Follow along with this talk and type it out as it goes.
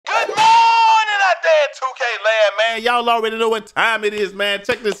2K land, man. Y'all already know what time it is, man.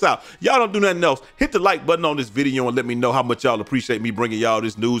 Check this out. Y'all don't do nothing else. Hit the like button on this video and let me know how much y'all appreciate me bringing y'all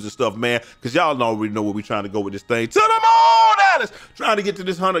this news and stuff, man, because y'all already know where we trying to go with this thing. To the moon, Alice. Trying to get to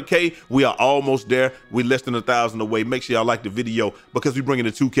this 100K. We are almost there. We less than 1,000 away. Make sure y'all like the video because we bringing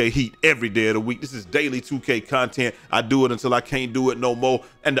the 2K heat every day of the week. This is daily 2K content. I do it until I can't do it no more.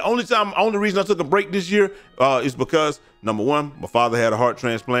 And the only reason I took a break this year is because, number one, my father had a heart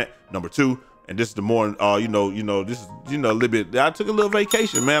transplant. Number two, and this is the more, this is, a little bit, I took a little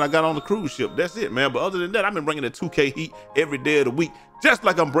vacation, man. I got on the cruise ship. That's it, man. But other than that, I've been bringing the 2K heat every day of the week, just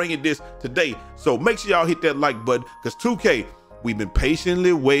like I'm bringing this today. So make sure y'all hit that like button because 2K, we've been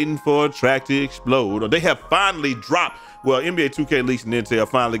patiently waiting for a track to explode. Or they have finally dropped. Well, NBA 2K Leaks and Intel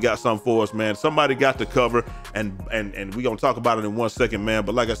finally got something for us, man. Somebody got the cover, and we're going to talk about it in 1 second, man.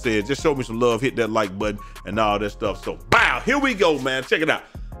 But like I said, just show me some love, hit that like button, and all that stuff. So, bow, here we go, man. Check it out.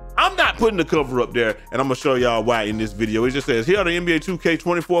 I'm not putting the cover up there, and I'm going to show y'all why in this video. It just says, here are the NBA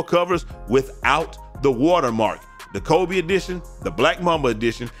 2K24 covers without the watermark. The Kobe edition, the Black Mamba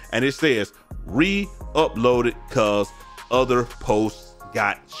edition, and it says, re-uploaded because other posts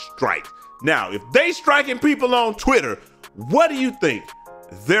got striked. Now, if they striking people on Twitter, what do you think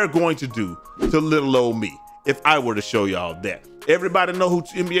they're going to do to little old me if I were to show y'all that? Everybody know who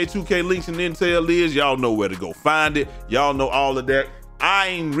NBA 2K Leaks and Intel is. Y'all know where to go find it. Y'all know all of that. I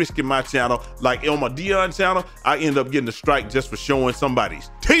ain't risking my channel. Like on my Dion channel, I end up getting a strike just for showing somebody's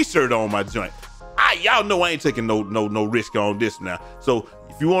t-shirt on my joint. Y'all know I ain't taking no risk on this now. So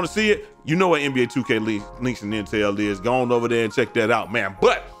if you want to see it, you know what NBA 2K Leaks and Intel is. Go on over there and check that out, man.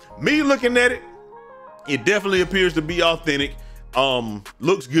 But me looking at it, it definitely appears to be authentic.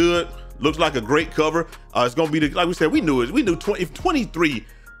 Looks good. Looks like a great cover. It's gonna be like we said, we knew it. We knew if 23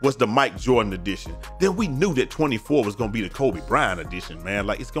 was the Mike Jordan edition, then we knew that 24 was gonna be the Kobe Bryant edition, man.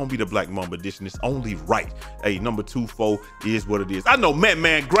 Like, it's gonna be the Black Mamba edition. It's only right. Hey, number 24 is what it is. I know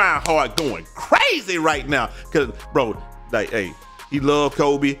man grind hard going crazy right now. Cause bro, like, hey, he loved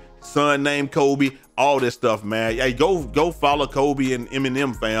Kobe, son named Kobe, all this stuff, man. Hey, go follow Kobe and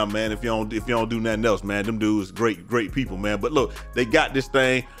Eminem fam, man. If you don't do nothing else, man. Them dudes great people, man. But look, they got this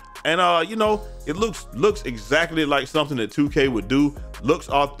thing. And it looks exactly like something that 2K would do. Looks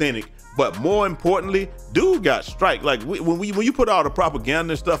authentic, but more importantly, dude got strike. Like when you put all the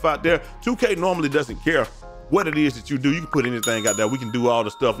propaganda and stuff out there, 2K normally doesn't care what it is that you do. You can put anything out there. We can do all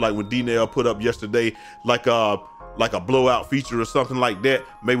the stuff like when D-Nail put up yesterday, like a blowout feature or something like that.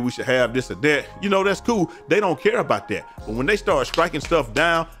 Maybe we should have this or that. That's cool. They don't care about that. But when they start striking stuff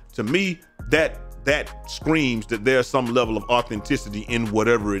down, to me, that screams that there's some level of authenticity in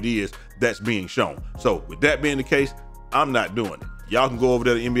whatever it is that's being shown. So with that being the case, I'm not doing it. Y'all can go over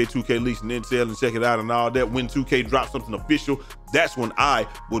there to NBA 2K Leaks and Intel and check it out and all that. When 2K drops something official, that's when I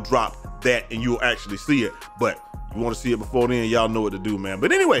will drop that and you'll actually see it. But you want to see it before then, y'all know what to do, man.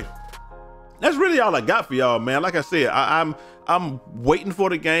 But anyway, that's really all I got for y'all, man. Like I said, I'm waiting for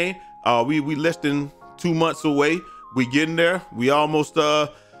the game. We less than 2 months away. We getting there. We almost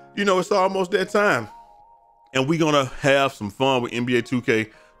it's almost that time. And we're gonna have some fun with NBA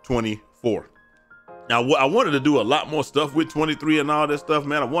 2K24. Now, I wanted to do a lot more stuff with 23 and all that stuff,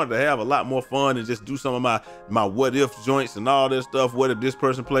 man. I wanted to have a lot more fun and just do some of my what if joints and all that stuff. What if this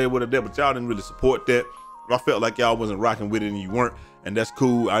person played, what if that, but y'all didn't really support that. I felt like y'all wasn't rocking with it and you weren't, and that's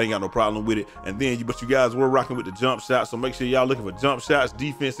cool. I ain't got no problem with it. And then, but you guys were rocking with the jump shots, so make sure y'all looking for jump shots,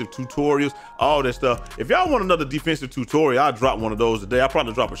 defensive tutorials, all that stuff. If y'all want another defensive tutorial, I'll drop one of those today. I'll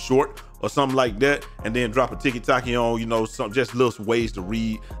probably drop a short or something like that, and then drop a tiki-taki on, some just little ways to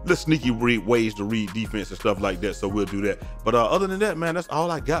read, little sneaky ways to read defense and stuff like that. So we'll do that. But other than that, man, that's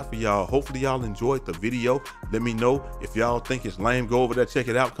all I got for y'all. Hopefully y'all enjoyed the video. Let me know if y'all think it's lame. Go over there, check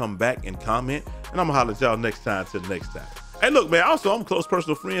it out, come back and comment, and I'm gonna holler at y'all next time. Till next time. Hey, look, man, also, I'm close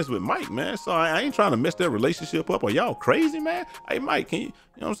personal friends with Mike, man, so I ain't trying to mess that relationship up. Are y'all crazy, man? Hey, Mike, can you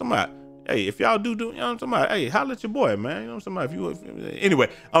know what I'm talking about? Hey, if y'all do, you know what I'm talking about? Hey, holler at your boy, man. You know what I'm talking about? Anyway,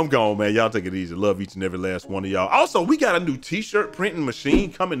 I'm gone, man. Y'all take it easy. Love each and every last one of y'all. Also, we got a new t-shirt printing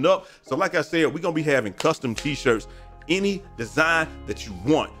machine coming up. So like I said, we're going to be having custom t-shirts, any design that you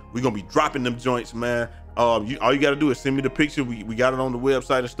want. We're going to be dropping them joints, man. All you got to do is send me the picture. We got it on the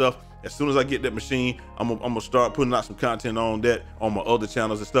website and stuff. As soon as I get that machine, I'm gonna start putting out some content on that on my other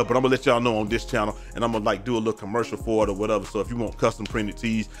channels and stuff. But I'm gonna let y'all know on this channel, and I'm gonna do a little commercial for it or whatever. So if you want custom printed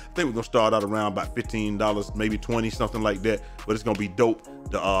tees, I think we're gonna start out around about $15, maybe 20, something like that. But it's gonna be dope.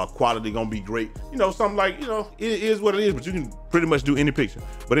 The quality gonna be great. Something like, it is what it is. But you can pretty much do any picture.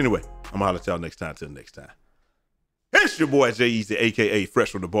 But anyway, I'm gonna holler at y'all next time. Till next time. It's your boy Jay Easy, aka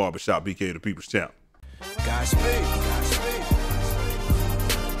Fresh from the Barbershop, BK the People's Champ. Godspeed.